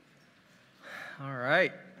All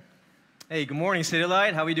right. Hey, good morning, City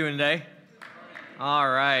Light. How are we doing today? All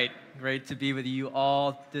right. Great to be with you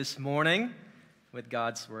all this morning with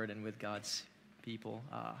God's Word and with God's people.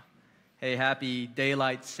 Hey, happy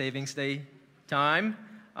Daylight Savings Day time.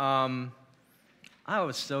 I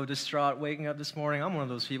was so distraught waking up this morning. I'm one of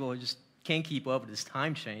those people who just can't keep up with this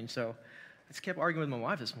time change, so I just kept arguing with my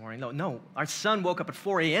wife this morning. No, our son woke up at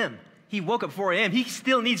 4 a.m. He woke up 4 a.m. He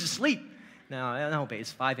still needs to sleep. No, babe,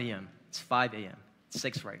 it's 5 a.m. It's 5 a.m. It's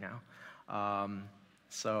 6 right now.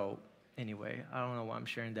 So anyway, I don't know why I'm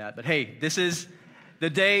sharing that. But hey, this is the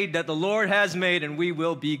day that the Lord has made, and we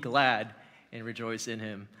will be glad and rejoice in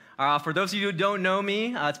him. For those of you who don't know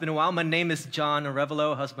me, it's been a while. My name is John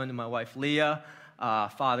Arevalo, husband to my wife Leah,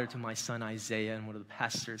 father to my son Isaiah, and one of the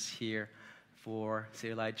pastors here for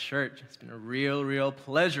City Light Church. It's been a real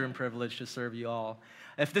pleasure and privilege to serve you all.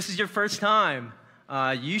 If this is your first time,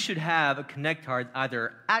 you should have a Connect card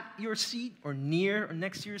either at your seat or near or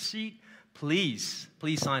next to your seat. Please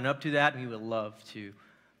sign up to that. We would love to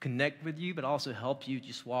connect with you, but also help you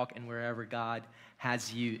just walk in wherever God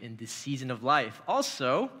has you in this season of life.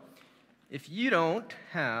 Also, if you don't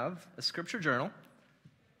have a scripture journal,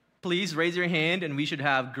 please raise your hand, and we should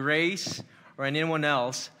have Grace or anyone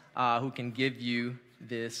else who can give you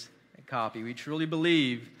this copy. We truly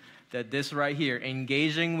believe that this right here,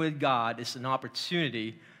 engaging with God, is an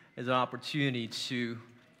opportunity to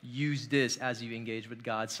use this as you engage with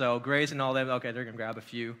God. So Grace and all them, okay, they're going to grab a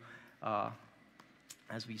few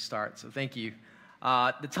as we start. So thank you.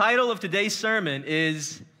 The title of today's sermon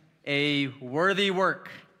is A Worthy Work.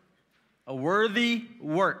 A worthy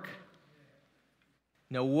work.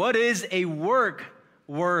 Now, what is a work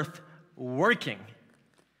worth working?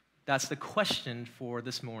 That's the question for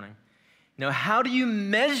this morning. Now, how do you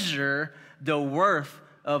measure the worth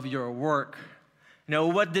of your work? Now,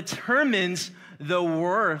 what determines the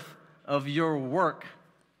worth of your work?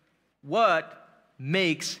 What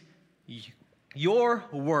makes your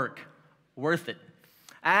work worth it?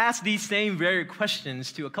 I asked these same very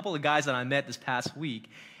questions to a couple of guys that I met this past week,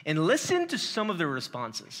 and listen to some of their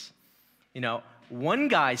responses. One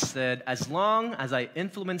guy said, as long as I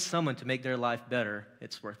influence someone to make their life better,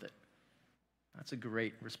 it's worth it. That's a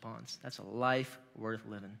great response. That's a life worth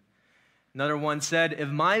living. Another one said, if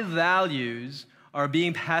my values are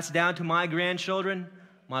being passed down to my grandchildren,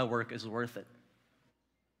 my work is worth it.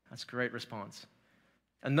 That's a great response.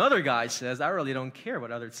 Another guy says, I really don't care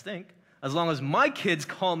what others think. As long as my kids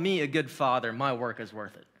call me a good father, my work is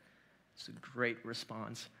worth it. It's a great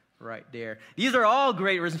response right there. These are all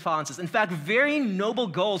great responses. In fact, very noble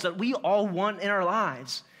goals that we all want in our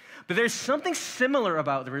lives. But there's something similar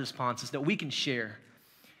about the responses that we can share.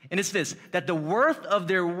 And it's this, that the worth of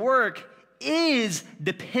their work is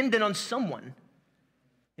dependent on someone.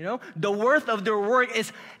 The worth of their work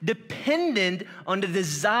is dependent on the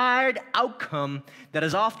desired outcome that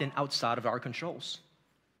is often outside of our controls.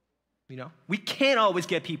 We can't always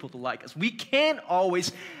get people to like us. We can't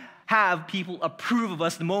always have people approve of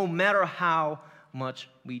us no matter how much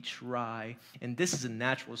we try. And this is a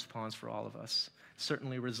natural response for all of us.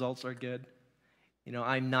 Certainly results are good.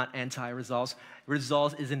 I'm not anti-results.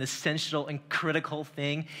 Results is an essential and critical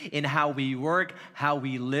thing in how we work, how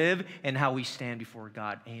we live, and how we stand before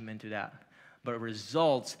God. Amen to that. But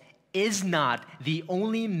results is not the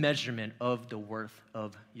only measurement of the worth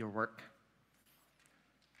of your work.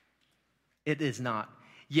 It is not.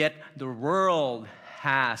 Yet the world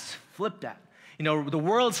has flipped that. The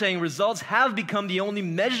world saying results have become the only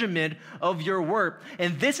measurement of your work.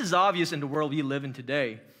 And this is obvious in the world we live in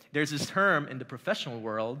today. There's this term in the professional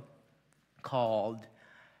world called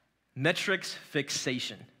metrics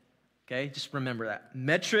fixation. Okay, just remember that.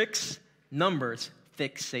 Metrics, numbers,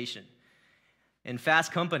 fixation. In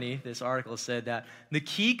Fast Company, this article said that the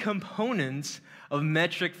key components of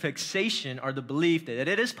metric fixation are the belief that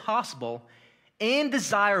it is possible and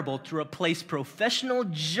desirable to replace professional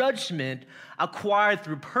judgment acquired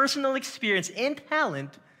through personal experience and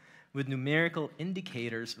talent with numerical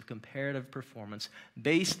indicators of comparative performance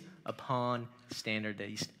based upon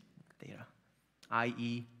standardized data,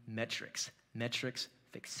 i.e. metrics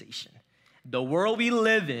fixation. The world we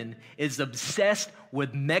live in is obsessed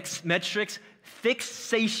with metrics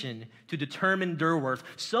fixation to determine their worth.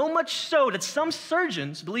 So much so that some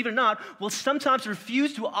surgeons, believe it or not, will sometimes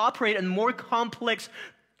refuse to operate on more complex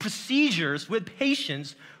procedures with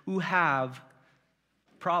patients who have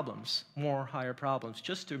problems, more higher problems,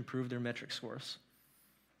 just to improve their metric scores.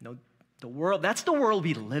 That's the world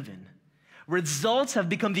we live in. Results have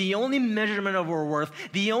become the only measurement of our worth,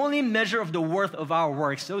 the only measure of the worth of our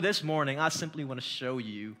work. So this morning, I simply want to show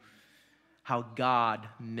you how God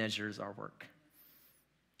measures our work.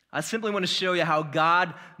 I simply want to show you how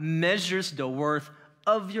God measures the worth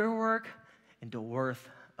of your work and the worth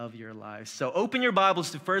of your lives. So open your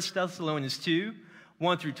Bibles to 1 Thessalonians 2,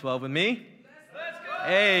 1 through 12 with me. Let's go!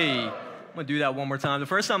 Hey, I'm going to do that one more time. The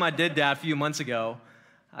first time I did that a few months ago,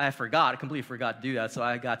 I completely forgot to do that, so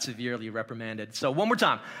I got severely reprimanded. So one more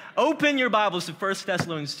time. Open your Bibles to 1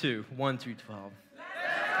 Thessalonians 2, 1 through 12.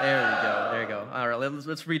 There you go. All right,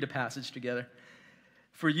 let's read the passage together.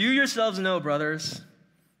 For you yourselves know, brothers,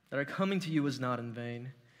 that our coming to you was not in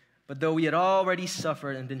vain. But though we had already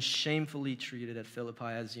suffered and been shamefully treated at Philippi,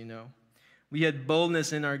 as you know, we had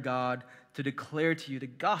boldness in our God to declare to you the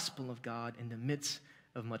gospel of God in the midst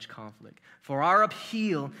of much conflict. For our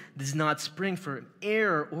appeal does not spring from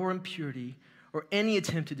error or impurity or any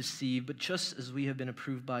attempt to deceive, but just as we have been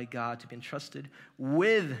approved by God to be entrusted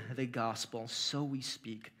with the gospel, so we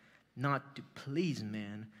speak, not to please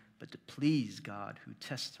man, but to please God who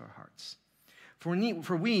tests our hearts.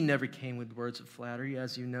 For we never came with words of flattery,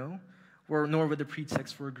 as you know, nor with the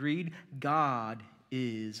pretext for greed. God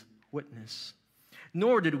is witness.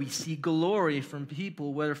 Nor did we seek glory from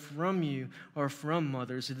people, whether from you or from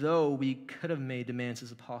others, though we could have made demands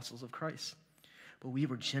as apostles of Christ. But we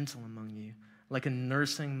were gentle among you, like a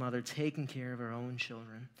nursing mother taking care of her own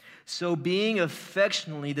children. So being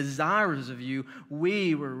affectionately desirous of you,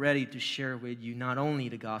 we were ready to share with you not only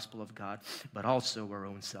the gospel of God, but also our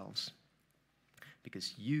own selves,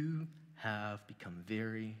 because you have become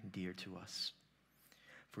very dear to us.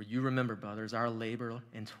 For you remember, brothers, our labor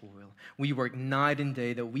and toil. We work night and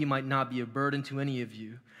day that we might not be a burden to any of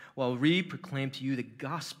you, while we proclaim to you the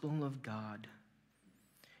gospel of God.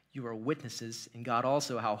 You are witnesses, and God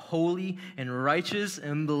also, how holy and righteous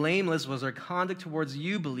and blameless was our conduct towards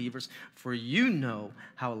you believers. For you know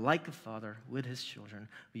how, like a father with his children,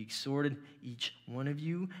 we exhorted each one of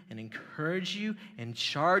you and encourage you and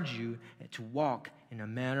charge you to walk in a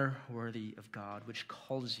manner worthy of God, which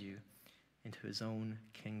calls you into his own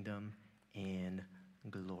kingdom and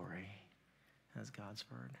glory. That's God's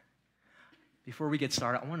word. Before we get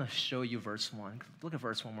started, I want to show you verse 1. Look at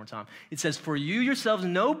verse 1 more time. It says, for you yourselves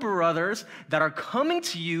know, brothers, that our coming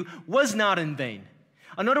to you was not in vain.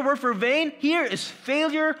 Another word for vain here is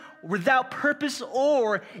failure, without purpose,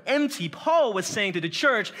 or empty. Paul was saying to the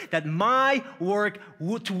church that my work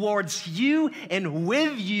towards you and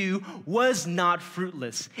with you was not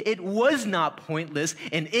fruitless. It was not pointless,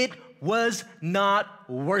 and it was not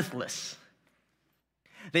worthless.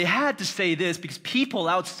 They had to say this because people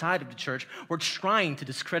outside of the church were trying to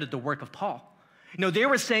discredit the work of Paul. They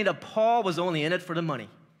were saying that Paul was only in it for the money.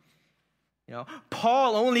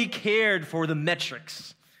 Paul only cared for the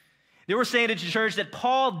metrics. They were saying to the church that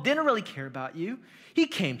Paul didn't really care about you. He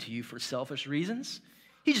came to you for selfish reasons.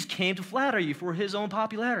 He just came to flatter you for his own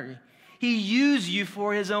popularity. He used you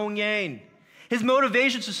for his own gain. His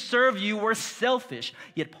motivations to serve you were selfish.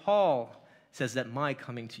 Yet Paul says that my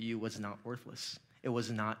coming to you was not worthless. It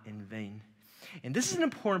was not in vain. And this is an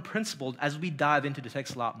important principle as we dive into the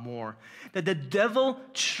text a lot more, that the devil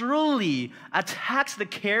truly attacks the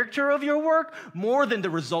character of your work more than the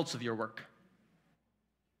results of your work.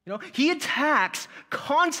 He attacks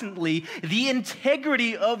constantly the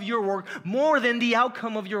integrity of your work more than the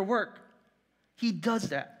outcome of your work. He does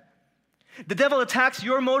that. The devil attacks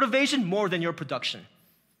your motivation more than your production.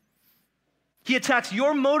 He attacks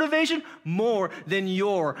your motivation more than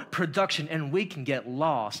your production, and we can get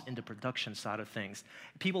lost in the production side of things.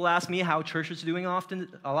 People ask me how church is doing often,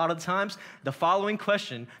 a lot of the times.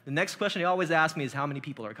 The next question they always ask me is, how many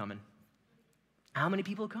people are coming? How many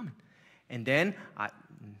people are coming? And then,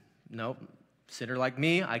 sinner like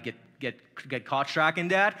me, I get caught tracking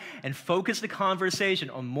that and focus the conversation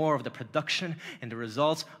on more of the production and the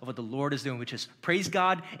results of what the Lord is doing, which is praise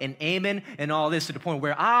God and amen and all this, to the point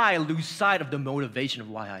where I lose sight of the motivation of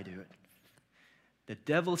why I do it. The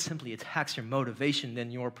devil simply attacks your motivation than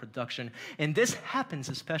your production. And this happens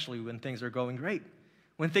especially when things are going great.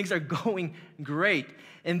 When things are going great.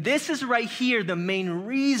 And this is right here the main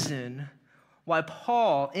reason why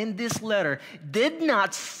Paul, in this letter, did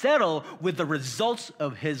not settle with the results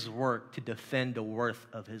of his work to defend the worth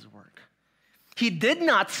of his work. He did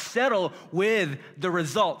not settle with the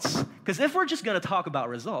results. Because if we're just going to talk about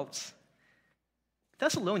results,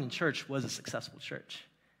 Thessalonian church was a successful church.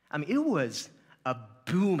 It was a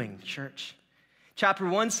booming church. Chapter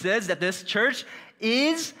 1 says that this church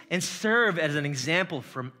is and serve as an example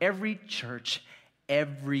from every church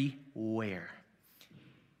everywhere.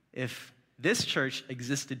 If this church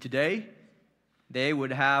existed today, they would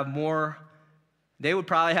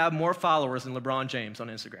probably have more followers than LeBron James on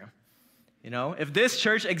Instagram. If this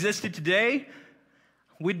church existed today,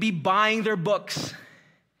 we'd be buying their books.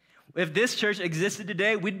 If this church existed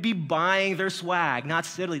today, we'd be buying their swag, not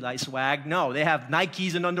City Light swag. No, they have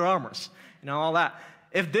Nikes and Under Armours and all that.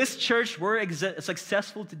 If this church were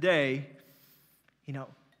successful today,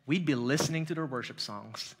 we'd be listening to their worship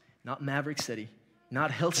songs, not Maverick City,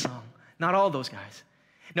 not Hillsong, not all those guys.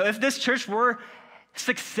 Now, if this church were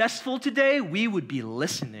successful today, we would be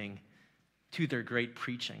listening to their great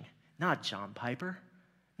preaching, not John Piper,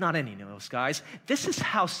 not any of those guys. This is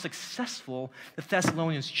how successful the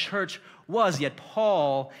Thessalonians church was, yet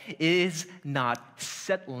Paul is not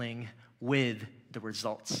settling with the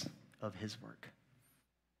results of his work.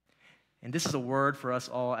 And this is a word for us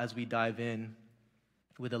all as we dive in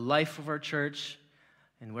with the life of our church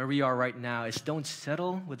and where we are right now is don't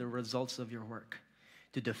settle with the results of your work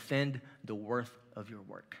to defend the worth of your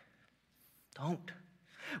work. Don't.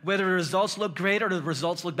 Whether the results look great or the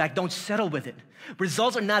results look bad, don't settle with it.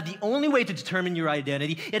 Results are not the only way to determine your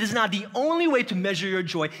identity. It is not the only way to measure your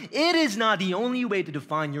joy. It is not the only way to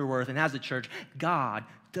define your worth. And as a church, God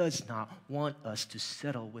does not want us to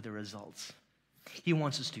settle with the results. He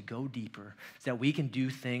wants us to go deeper so that we can do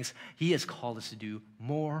things He has called us to do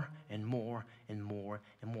more and more and more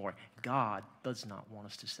and more. God does not want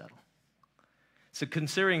us to settle. So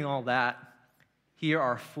considering all that, here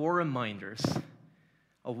are 4 reminders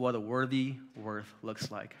of what a worthy worth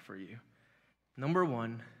looks like for you. Number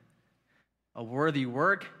 1, a worthy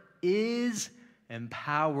work is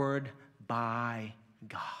empowered by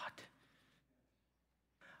God.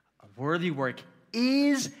 A worthy work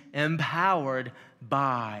is empowered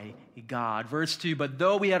by God. Verse 2, but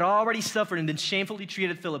though we had already suffered and been shamefully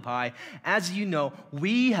treated at Philippi, as you know,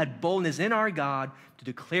 we had boldness in our God to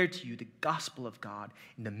declare to you the gospel of God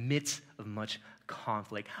in the midst of much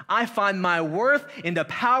conflict. I find my worth in the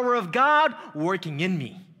power of God working in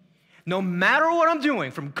me. No matter what I'm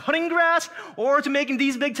doing, from cutting grass or to making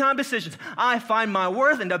these big-time decisions, I find my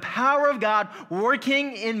worth in the power of God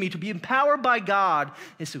working in me. To be empowered by God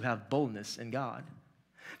is to have boldness in God.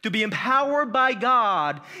 To be empowered by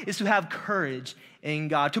God is to have courage in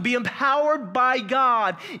God. To be empowered by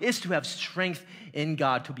God is to have strength in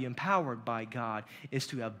God. To be empowered by God is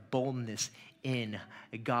to have boldness in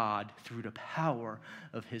God through the power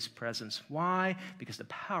of His presence. Why? Because the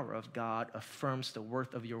power of God affirms the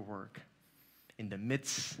worth of your work in the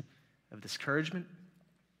midst of discouragement,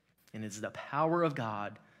 and it's the power of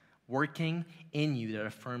God working in you that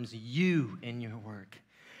affirms you in your work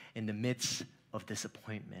in the midst of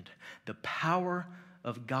disappointment. The power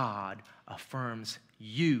of God affirms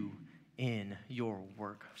you in your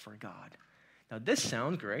work for God. Now, this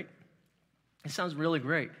sounds great. It sounds really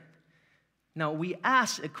great. Now, we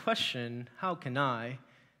ask a question, how can I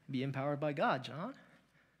be empowered by God, John?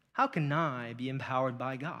 How can I be empowered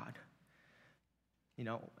by God?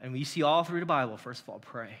 And we see all through the Bible, first of all,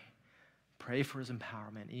 pray. Pray for His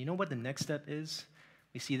empowerment. And you know what the next step is?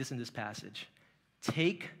 We see this in this passage.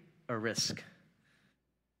 Take a risk.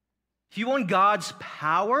 If you want God's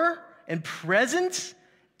power and presence,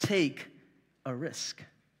 take a risk.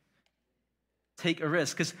 Take a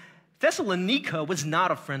risk. Because Thessalonica was not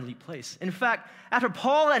a friendly place. In fact, after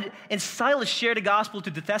Paul and Silas shared the gospel to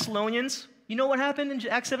the Thessalonians, you know what happened in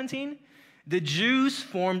Acts 17? The Jews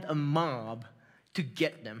formed a mob to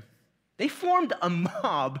get them. They formed a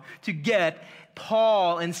mob to get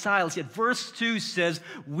Paul and Silas. Yet verse 2 says,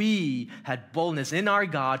 we had boldness in our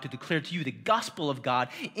God to declare to you the gospel of God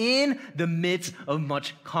in the midst of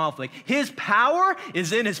much conflict. His power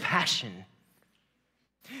is in His passion.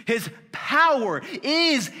 His power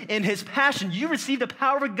is in His passion. You receive the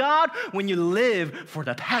power of God when you live for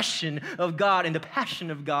the passion of God. And the passion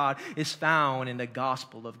of God is found in the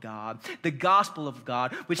gospel of God. The gospel of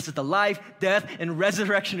God, which is the life, death, and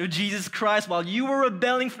resurrection of Jesus Christ. While you were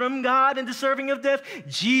rebelling from God and deserving of death,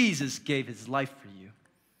 Jesus gave His life for you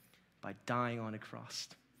by dying on a cross.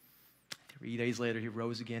 3 days later, He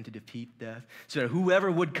rose again to defeat death, so that whoever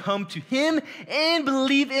would come to Him and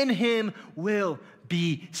believe in Him will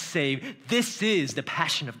be saved. This is the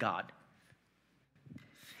passion of God.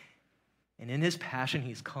 And in His passion,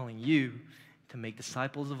 He's calling you to make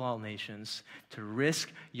disciples of all nations, to risk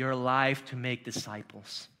your life to make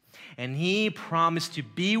disciples. And He promised to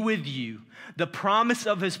be with you. The promise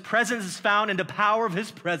of His presence is found in the power of His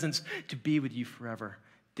presence to be with you forever.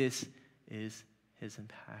 This is His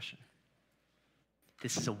passion.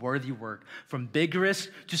 This is a worthy work. From big risk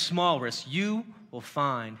to small risk, you will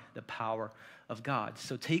find the power of God.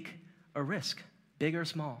 So take a risk, big or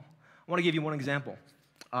small. I want to give you one example.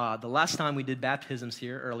 The last time we did baptisms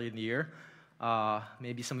here early in the year,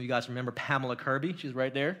 maybe some of you guys remember Pamela Kirby. She's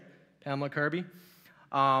right there, Pamela Kirby.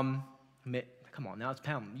 Come on, now it's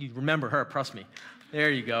Pamela. You remember her, trust me. There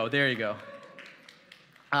you go, there you go.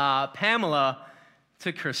 Pamela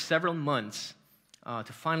took her several months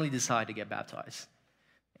to finally decide to get baptized.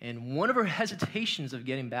 And one of her hesitations of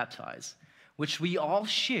getting baptized, which we all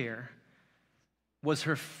share, was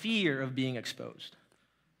her fear of being exposed.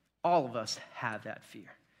 All of us have that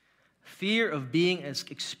fear. Fear of being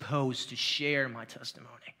exposed to share my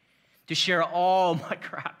testimony, to share all my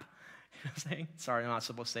crap. You know what I'm saying? Sorry, I'm not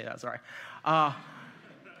supposed to say that, sorry.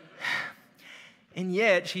 And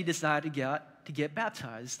yet, she decided to get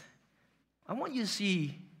baptized. I want you to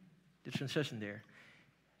see the transition there.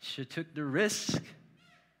 She took the risk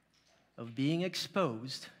of being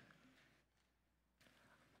exposed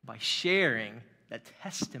by sharing the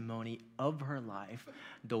testimony of her life,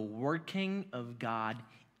 the working of God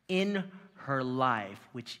in her life,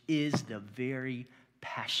 which is the very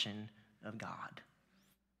passion of God.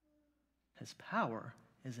 His power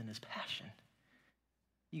is in his passion.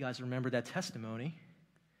 You guys remember that testimony?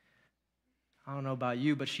 I don't know about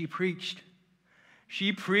you, but she preached.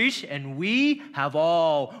 She preached, and we have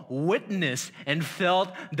all witnessed and felt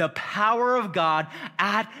the power of God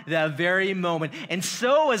at that very moment. And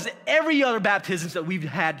so has every other baptism that we've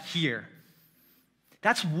had here.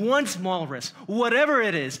 That's one small risk. Whatever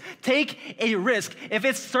it is, take a risk. If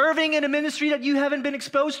it's serving in a ministry that you haven't been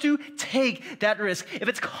exposed to, take that risk. If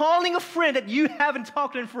it's calling a friend that you haven't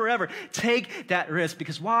talked to in forever, take that risk.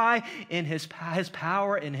 Because why? In his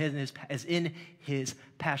power and as in his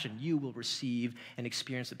passion, you will receive and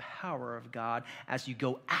experience the power of God as you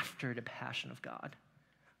go after the passion of God.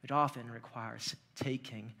 It often requires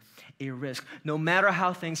taking a risk. No matter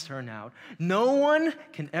how things turn out, no one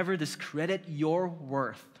can ever discredit your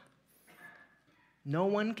worth. No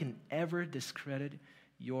one can ever discredit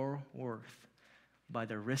your worth by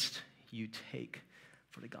the risk you take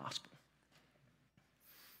for the gospel.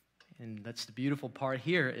 And that's the beautiful part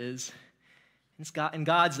here is, in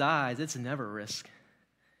God's eyes, it's never a risk.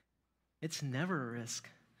 It's never a risk.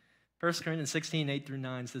 1 Corinthians 16, 8 through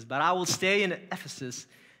 9 says, "But I will stay in Ephesus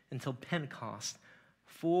until Pentecost,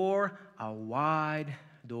 for a wide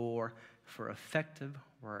door for effective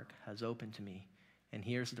work has opened to me. And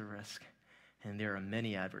here's the risk, and there are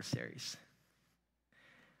many adversaries."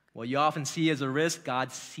 What you often see as a risk,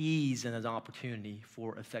 God sees as an opportunity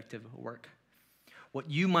for effective work. What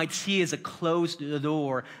you might see as a closed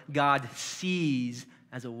door, God sees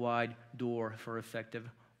as a wide door for effective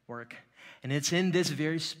work. And it's in this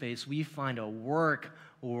very space we find a work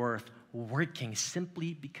worth working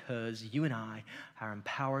simply because you and I are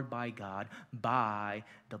empowered by God, by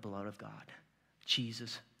the blood of God,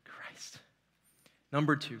 Jesus Christ.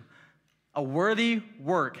 Number 2, a worthy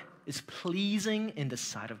work is pleasing in the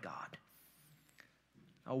sight of God.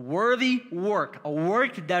 A worthy work, a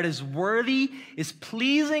work that is worthy, is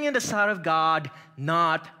pleasing in the sight of God,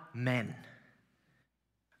 not men.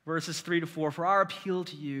 Verses 3 to 4, "For our appeal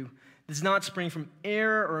to you does not spring from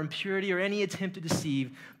error or impurity or any attempt to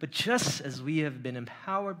deceive, but just as we have been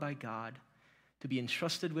empowered by God to be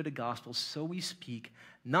entrusted with the gospel, so we speak,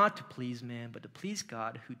 not to please man, but to please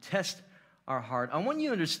God, who tests our heart." I want you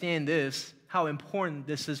to understand this, how important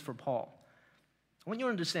this is for Paul. I want you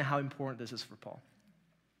to understand how important this is for Paul.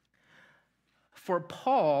 For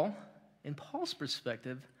Paul, in Paul's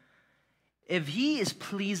perspective, if he is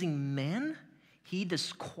pleasing men, he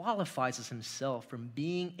disqualifies himself from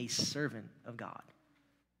being a servant of God.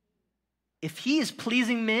 If he is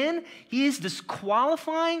pleasing men, he is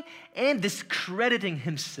disqualifying and discrediting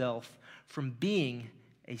himself from being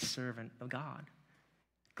a servant of God.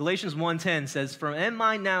 Galatians 1:10 says, "For am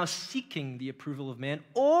I now seeking the approval of man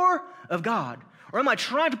or of God? Or am I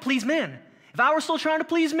trying to please men? If I were still trying to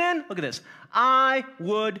please men, look at this, I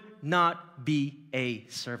would not be a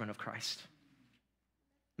servant of Christ."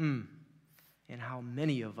 And how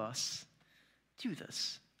many of us do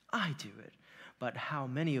this? I do it. But how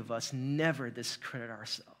many of us never discredit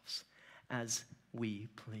ourselves as we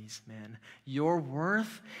please men? Your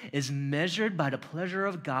worth is measured by the pleasure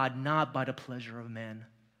of God, not by the pleasure of men.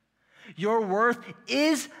 Your worth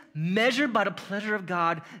is measured by the pleasure of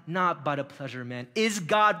God, not by the pleasure of man. Is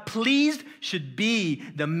God pleased? Should be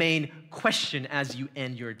the main question as you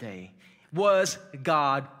end your day. Was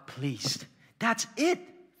God pleased? That's it.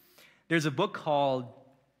 There's a book called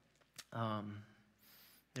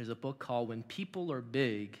When People Are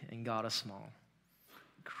Big and God Is Small.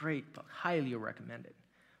 Great book, highly recommend it.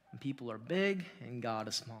 When People Are Big and God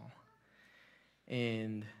Is Small.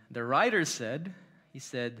 And the writer said,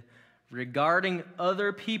 regarding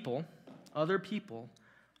other people,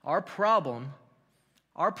 our problem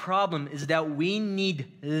is that we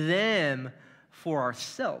need them for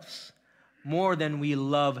ourselves more than we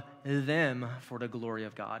love them for the glory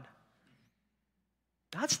of God.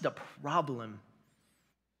 That's the problem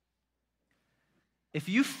If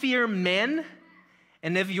you fear men,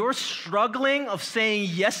 and if you're struggling of saying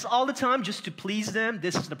yes all the time just to please them,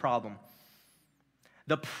 this is the problem.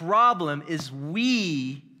 The problem is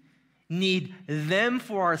we need them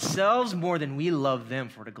for ourselves more than we love them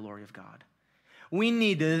for the glory of God. We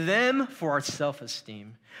need them for our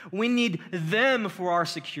self-esteem. We need them for our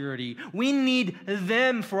security. We need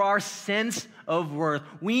them for our sense of worth.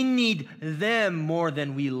 We need them more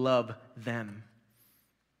than we love them.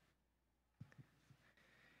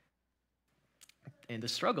 And the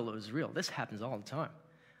struggle is real. This happens all the time.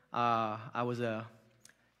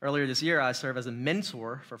 Earlier this year, I served as a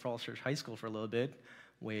mentor for Falls Church High School for a little bit,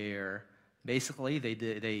 where basically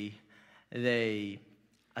they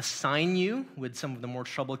assign you with some of the more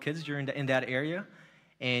troubled kids in that area,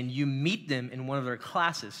 and you meet them in one of their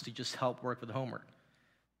classes to just help work with the homework.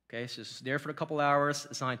 Okay, so just there for a couple hours,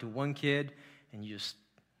 assigned to one kid, and you just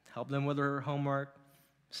help them with their homework,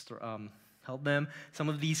 help them. Some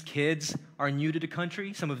of these kids are new to the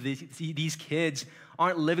country. Some of these kids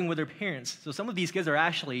aren't living with their parents. So some of these kids are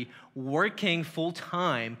actually working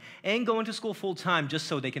full-time and going to school full-time just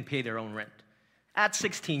so they can pay their own rent at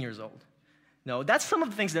 16 years old. No, that's some of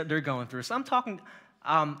the things that they're going through. So I'm talking,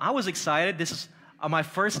 I was excited. This is my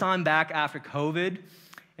first time back after COVID.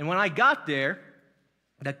 And when I got there,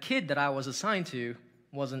 the kid that I was assigned to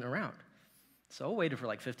wasn't around. So I waited for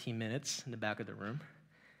like 15 minutes in the back of the room.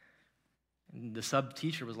 And the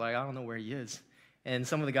sub-teacher was like, I don't know where he is. And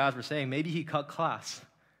some of the guys were saying, maybe he cut class.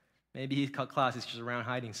 Maybe he cut class. He's just around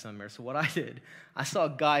hiding somewhere. So what I did, I saw a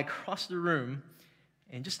guy across the room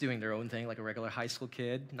and just doing their own thing like a regular high school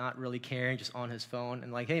kid, not really caring, just on his phone.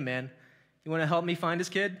 And like, hey, man, you want to help me find this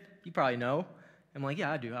kid? You probably know. I'm like,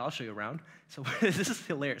 yeah, I do. I'll show you around. So this is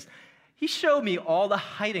hilarious. He showed me all the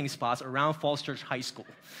hiding spots around Falls Church High School.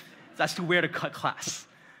 That's to where to cut class.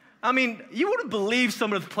 I mean, you wouldn't believe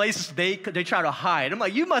some of the places they try to hide. I'm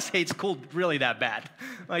like, you must hate school really that bad.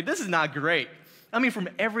 Like, this is not great. I mean, from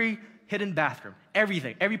every hidden bathroom,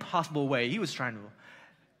 everything, every possible way, he was trying to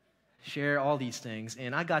share all these things.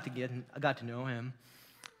 And I got to know him,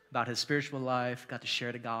 about his spiritual life, got to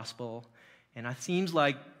share the gospel. And it seems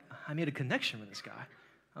like I made a connection with this guy.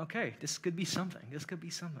 Okay, this could be something. This could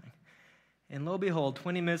be something. And lo and behold,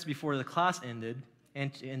 20 minutes before the class ended,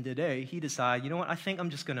 and today, he decided, you know what, I think I'm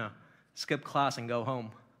just going to skip class and go home.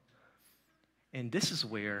 And this is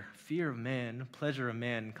where fear of man, pleasure of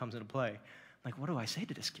man comes into play. Like, what do I say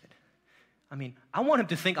to this kid? I mean, I want him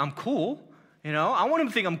to think I'm cool, you know? I want him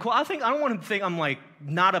to think I'm cool. I don't want him to think I'm, like,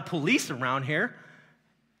 not a police around here.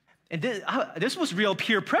 And this was real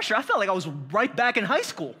peer pressure. I felt like I was right back in high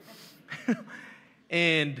school.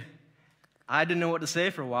 And I didn't know what to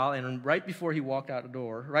say for a while, and right before he walked out the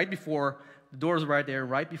door, the door's right there,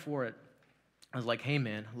 right before it, I was like, hey,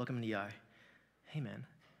 man, look him in the eye. Hey, man,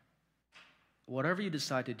 whatever you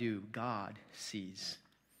decide to do, God sees.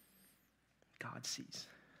 God sees.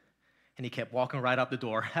 And he kept walking right out the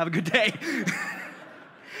door. Have a good day.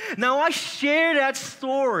 Now, I share that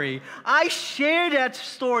story. I share that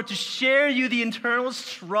story to share you the internal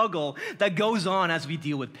struggle that goes on as we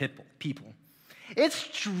deal with people.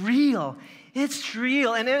 It's real. It's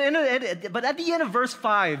real. But at the end of verse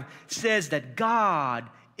 5 says that God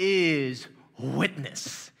is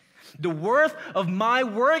witness. The worth of my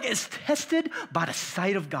work is tested by the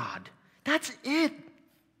sight of God. That's it.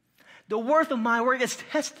 The worth of my work is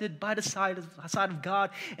tested by the sight of God.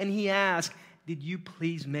 And he asked, did you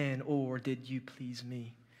please man or did you please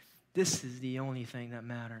me? This is the only thing that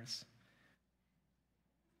matters.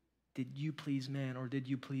 Did you please man or did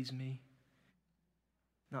you please me?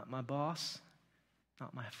 Not my boss,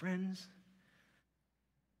 not my friends,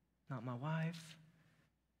 not my wife.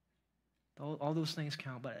 All those things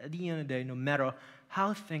count. But at the end of the day, no matter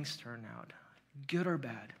how things turn out, good or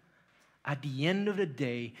bad, at the end of the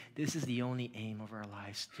day, this is the only aim of our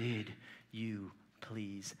lives. Did you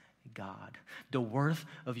please God? The worth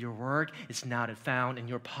of your work is not found in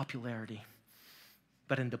your popularity,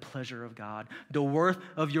 but in the pleasure of God. The worth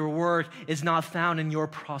of your work is not found in your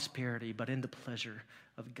prosperity, but in the pleasure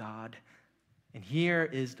of God. And here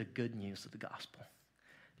is the good news of the gospel.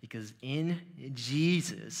 Because in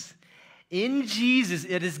Jesus,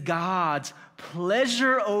 it is God's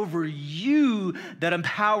pleasure over you that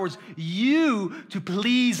empowers you to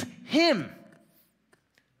please him.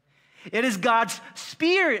 It is God's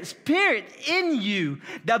spirit in you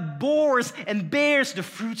that bores and bears the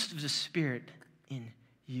fruits of the Spirit in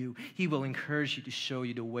you. He will encourage you to show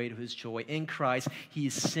you the way to his joy. In Christ, he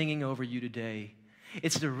is singing over you today.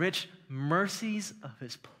 It's the rich mercies of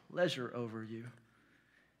his pleasure over you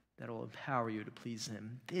that will empower you to please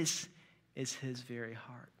him. This is his very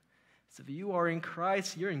heart. So if you are in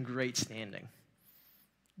Christ, you're in great standing.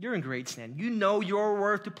 You're in great stand. You know your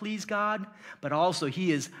worth to please God, but also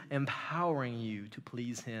He is empowering you to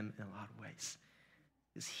please Him in a lot of ways.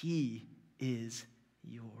 Because He is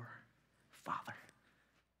your Father.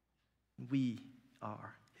 We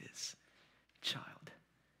are His child.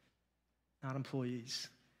 Not employees,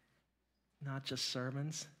 not just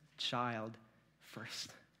servants, child first.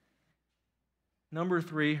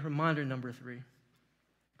 Reminder number 3.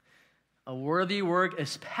 A worthy work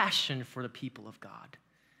is passion for the people of God.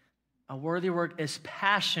 A worthy work is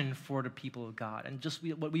passion for the people of God. And just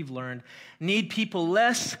what we've learned, need people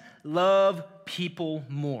less, love people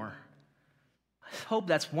more. I hope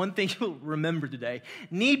that's one thing you'll remember today.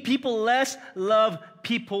 Need people less, love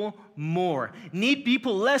people more. Need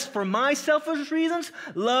people less for my selfish reasons,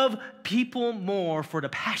 love people more for the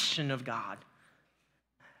passion of God.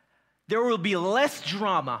 There will be less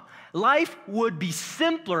drama. Life would be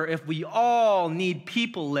simpler if we all need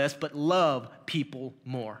people less, but love people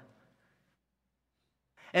more.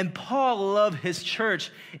 And Paul loved his church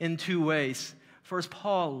in 2 ways. First,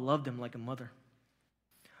 Paul loved them like a mother.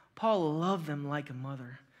 Paul loved them like a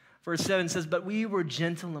mother. Verse 7 says, "But we were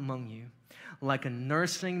gentle among you, like a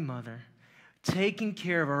nursing mother, taking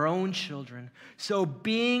care of our own children. So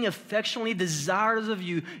being affectionately desirous of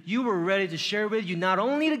you, you were ready to share with you not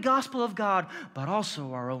only the gospel of God, but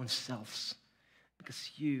also our own selves,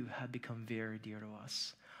 because you have become very dear to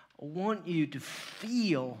us." I want you to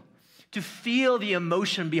feel the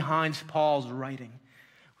emotion behind Paul's writing.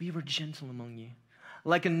 We were gentle among you,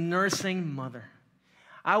 like a nursing mother.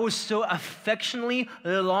 I was so affectionately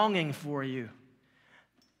longing for you.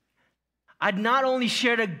 I'd not only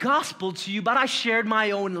shared the gospel to you, but I shared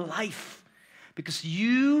my own life because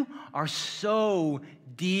you are so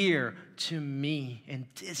dear to me. And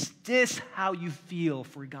this how you feel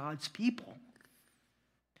for God's people.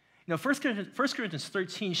 You know, 1 Corinthians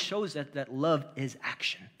 13 shows that love is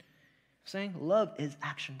action. Saying love is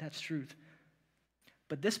action, that's truth.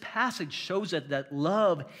 But this passage shows that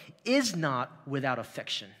love is not without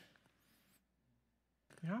affection.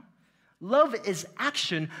 You know? Love is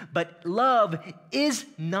action, but love is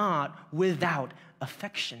not without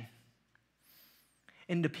affection.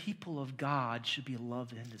 And the people of God should be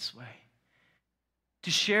loved in this way.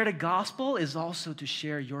 To share the gospel is also to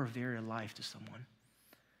share your very life to someone.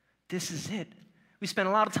 This is it. We spend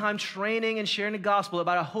a lot of time training and sharing the gospel,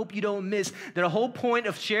 but I hope you don't miss that the whole point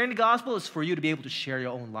of sharing the gospel is for you to be able to share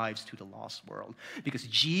your own lives to the lost world. Because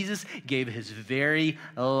Jesus gave his very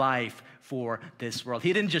life for this world.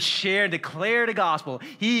 He didn't just share and declare the gospel.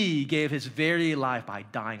 He gave his very life by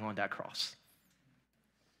dying on that cross.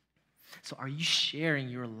 So are you sharing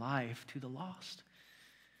your life to the lost?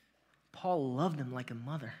 Paul loved them like a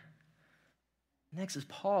mother. Next is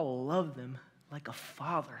Paul loved them like a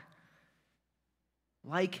father.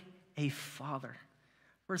 Like a father.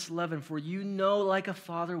 Verse 11, "For you know like a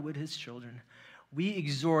father with his children, we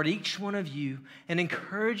exhort each one of you and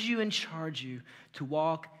encourage you and charge you to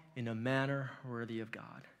walk in a manner worthy of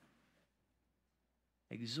God."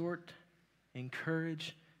 Exhort,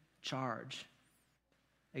 encourage, charge.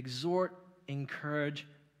 Exhort, encourage,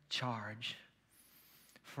 charge.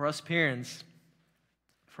 For us parents,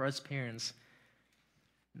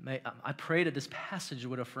 I pray that this passage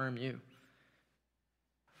would affirm you.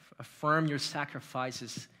 Affirm your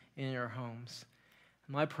sacrifices in your homes.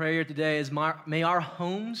 My prayer today is may our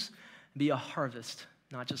homes be a harvest,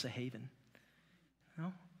 not just a haven.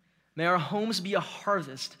 No? May our homes be a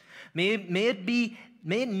harvest. May it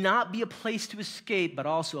not be a place to escape, but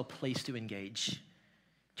also a place to engage.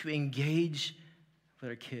 To engage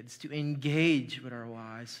with our kids, to engage with our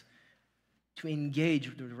wives, to engage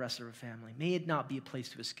with the rest of our family. May it not be a place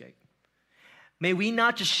to escape. May we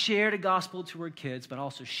not just share the gospel to our kids, but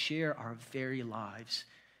also share our very lives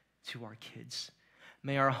to our kids.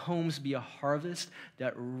 May our homes be a harvest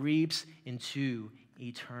that reaps into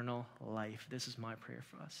eternal life. This is my prayer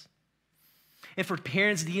for us. And for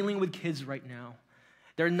parents dealing with kids right now,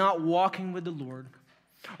 they're not walking with the Lord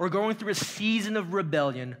or going through a season of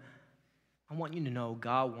rebellion, I want you to know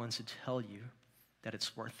God wants to tell you that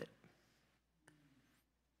it's worth it.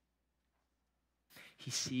 He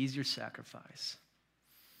sees your sacrifice.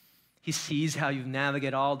 He sees how you've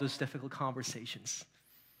navigated all those difficult conversations.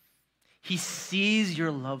 He sees your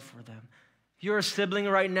love for them. You're a sibling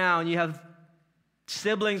right now, and you have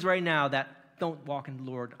siblings right now that don't walk in the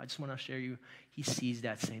Lord. I just want to share you, he sees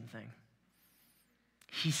that same thing.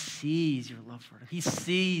 He sees your love for them. He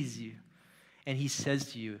sees you, and he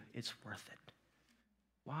says to you, it's worth it.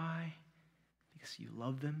 Why? Because you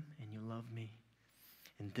love them and you love me.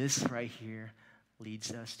 And this right here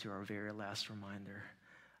leads us to our very last reminder.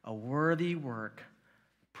 A worthy work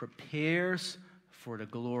prepares for the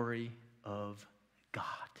glory of God.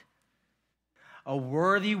 A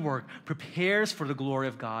worthy work prepares for the glory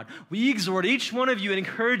of God. We exhort each one of you and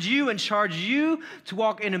encourage you and charge you to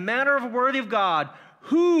walk in a manner of worthy of God,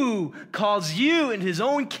 who calls you in his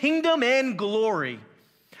own kingdom and glory.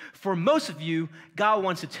 For most of you, God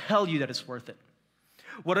wants to tell you that it's worth it.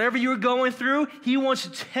 Whatever you're going through, he wants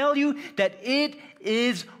to tell you that it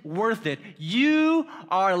is worth it. You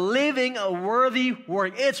are living a worthy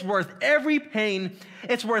work. It's worth every pain.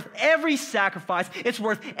 It's worth every sacrifice. It's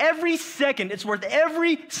worth every second. It's worth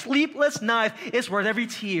every sleepless night. It's worth every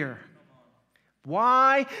tear.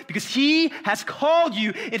 Why? Because he has called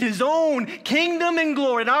you in his own kingdom and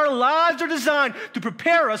glory, and our lives are designed to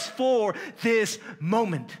prepare us for this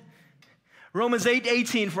moment. Romans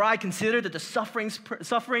 8:18, for I consider that the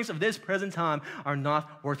sufferings of this present time are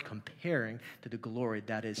not worth comparing to the glory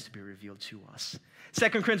that is to be revealed to us.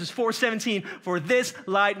 2 Corinthians 4:17, for this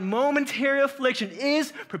light momentary affliction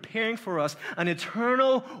is preparing for us an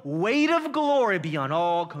eternal weight of glory beyond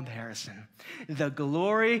all comparison. The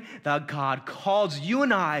glory that God calls you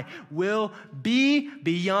and I will be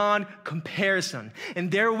beyond comparison.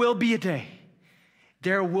 And there will be a day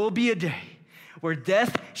where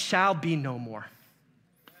death shall be no more.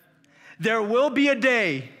 There will be a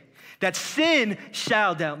day that sin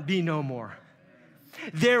shall be no more.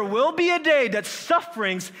 There will be a day that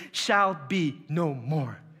sufferings shall be no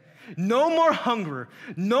more. No more hunger,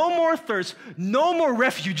 no more thirst, no more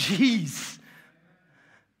refugees.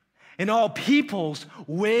 And all peoples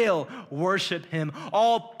will worship him.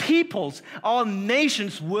 All peoples, all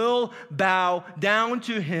nations will bow down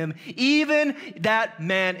to him, even that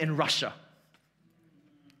man in Russia.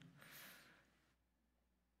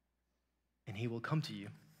 And he will come to you.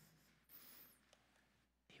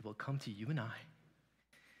 He will come to you and I.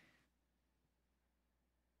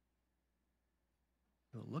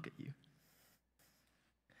 He will look at you.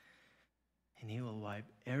 And he will wipe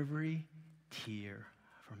every tear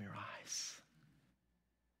from your eyes.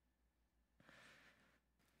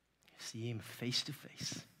 You see him face to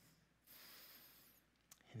face.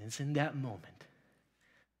 And it's in that moment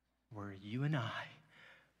where you and I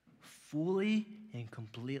fully and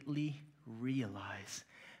completely realize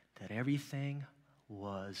that everything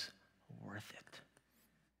was worth it.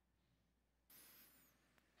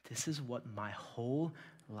 This is what my whole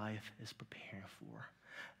life is preparing for.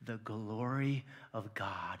 The glory of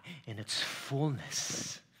God in its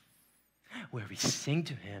fullness, where we sing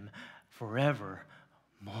to him forevermore.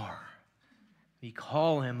 We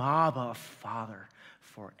call him Abba, Father,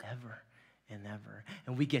 forever and ever.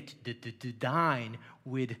 And we get to dine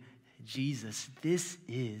with Jesus. This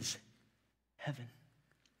is heaven.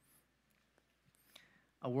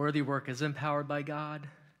 A worthy work is empowered by God.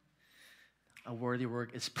 A worthy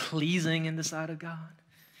work is pleasing in the sight of God.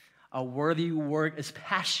 A worthy work is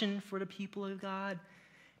passion for the people of God.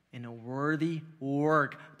 And a worthy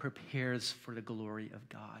work prepares for the glory of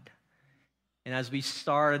God. And as we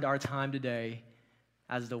started our time today,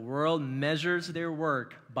 as the world measures their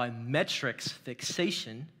work by metrics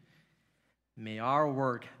fixation, may our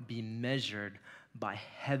work be measured by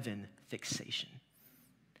heaven fixation.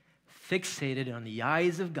 Fixated on the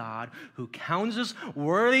eyes of God, who counts us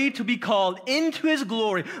worthy to be called into his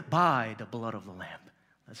glory by the blood of the Lamb.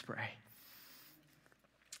 Let's pray.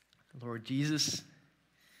 Lord Jesus,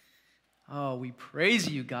 we praise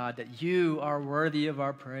you, God, that you are worthy of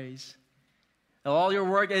our praise. That all your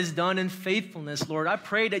work is done in faithfulness, Lord. I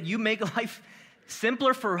pray that you make life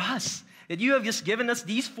simpler for us, that you have just given us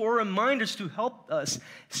these 4 reminders to help us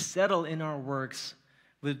settle in our works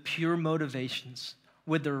with pure motivations,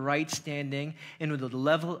 with the right standing, and with the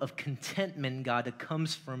level of contentment, God, that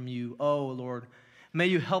comes from you. Oh, Lord, may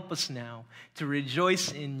you help us now to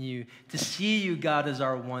rejoice in you, to see you, God, as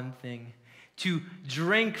our one thing, to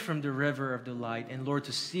drink from the river of delight, and Lord,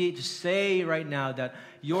 to say right now that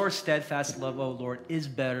your steadfast love, oh Lord, is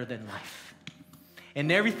better than life.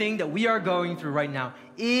 And everything that we are going through right now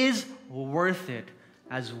is worth it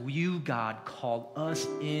as you, God, called us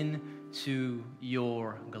into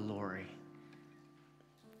your glory.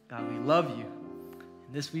 God, we love you.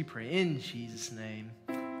 And this we pray in Jesus' name.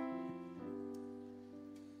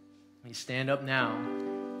 We stand up now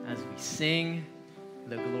as we sing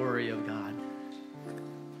the glory of God.